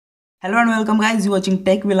Hello and welcome guys, you watching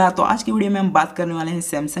take villa. तो आज की वीडियो में हम बात करने वाले हैं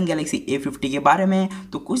सैमसंग गैलेक्सी A50 के बारे में।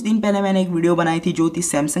 तो कुछ दिन पहले मैंने एक वीडियो बनाई थी जो थी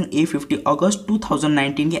सैमसंग A50 अगस्त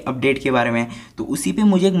 2019 के अपडेट के बारे में। तो उसी पे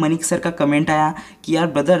मुझे एक मनिक सर का कमेंट आया कि यार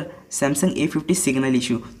brother, Samsung A50 signal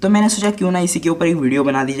issue. तो मैंने सोचा क्यों ना इसी के ऊपर एक वीडियो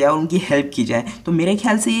बना दी जाए और उनकी हेल्प की जाए। तो मेरे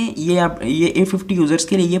ख्याल से ये A50 यूज़र्स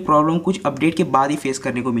के लिए ये प्रॉब्लम कुछ अपडेट के बाद ही फेस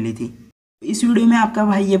करने को मिली थी। इस वीडियो में आपका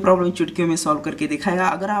भाई ये प्रॉब्लम चुटकियों में सॉल्व करके दिखाएगा।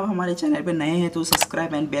 अगर आप हमारे चैनल पर नए हैं तो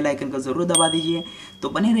सब्सक्राइब एंड बेल आइकन को ज़रूर दबा दीजिए। तो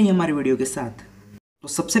बने रहिए हमारे वीडियो के साथ। तो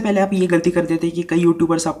सबसे पहले आप ये गलती कर देते हैं कि कई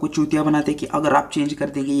यूट्यूबर्स आपको चूतिया बनाते हैं कि अगर आप चेंज कर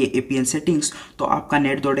देंगे ये APN सेटिंग्स तो आपका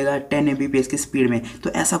नेट दौड़ेगा 10 Mbps की स्पीड में। तो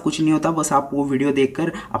ऐसा कुछ नहीं होता, बस आप वो वीडियो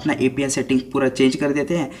देखकर अपना APN सेटिंग पूरा चेंज कर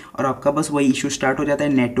देते हैं और आपका बस वही इशू स्टार्ट हो जाता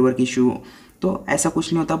है, नेटवर्क इशू। तो ऐसा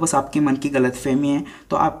कुछ नहीं होता, बस आपके मन की गलतफहमी है।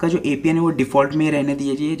 तो आपका जो APN है वो डिफ़ॉल्ट में रहने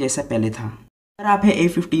दीजिए जैसा पहले था। अगर आप है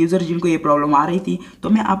A50 यूज़र जिनको ये प्रॉब्लम आ रही थी तो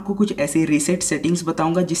मैं आपको कुछ ऐसे रीसेट सेटिंग्स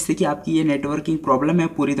बताऊंगा जिससे कि आपकी ये नेटवर्किंग प्रॉब्लम है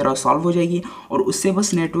पूरी तरह सॉल्व हो जाएगी। और उससे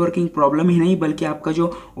बस नेटवर्किंग प्रॉब्लम ही नहीं बल्कि आपका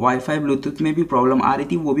जो वाईफाई ब्लूटूथ में भी प्रॉब्लम आ रही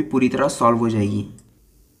थी वो भी पूरी तरह सॉल्व हो जाएगी।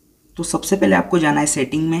 तो सबसे पहले आपको जाना है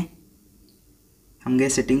सेटिंग में। हम गए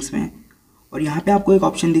सेटिंग्स में और यहाँ पे आपको एक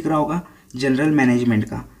ऑप्शन दिख रहा होगा जनरल मैनेजमेंट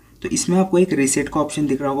का। तो इसमें आपको एक रीसेट का ऑप्शन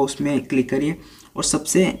दिख रहा होगा, उसमें क्लिक करिए और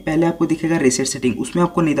सबसे पहले आपको दिखेगा रीसेट सेटिंग। उसमें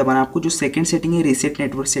आपको नहीं दबाना, आपको जो सेकंड सेटिंग है रीसेट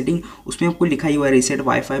नेटवर्क सेटिंग, उसमें आपको लिखा ही हुआ है reset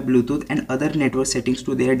wifi Bluetooth and other network settings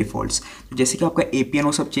to their defaults. तो जैसे कि आपका APN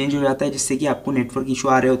वो सब चेंज हो जाता है जिससे कि आपको नेटवर्क इशू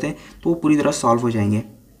आ रहे होते हैं तो वो पूरी तरह सॉल्व हो जाएंगे।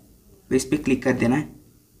 तो इस पर क्लिक कर देना है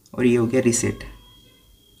और ये हो गया रीसेट।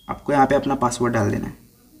 आपको यहाँ पर अपना पासवर्ड डाल देना है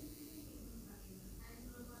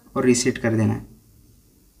और रीसेट कर देना है।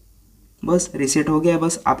 बस रीसेट हो गया,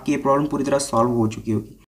 बस आपकी ये प्रॉब्लम पूरी तरह सॉल्व हो चुकी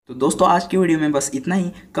होगी। तो दोस्तों आज की वीडियो में बस इतना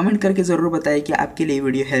ही। कमेंट करके ज़रूर बताइए कि आपके लिए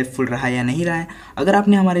वीडियो हेल्पफुल रहा या नहीं रहा है। अगर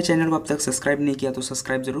आपने हमारे चैनल को अब तक सब्सक्राइब नहीं किया तो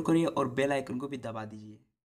सब्सक्राइब जरूर करिए और बेल आइकन को भी दबा दीजिए।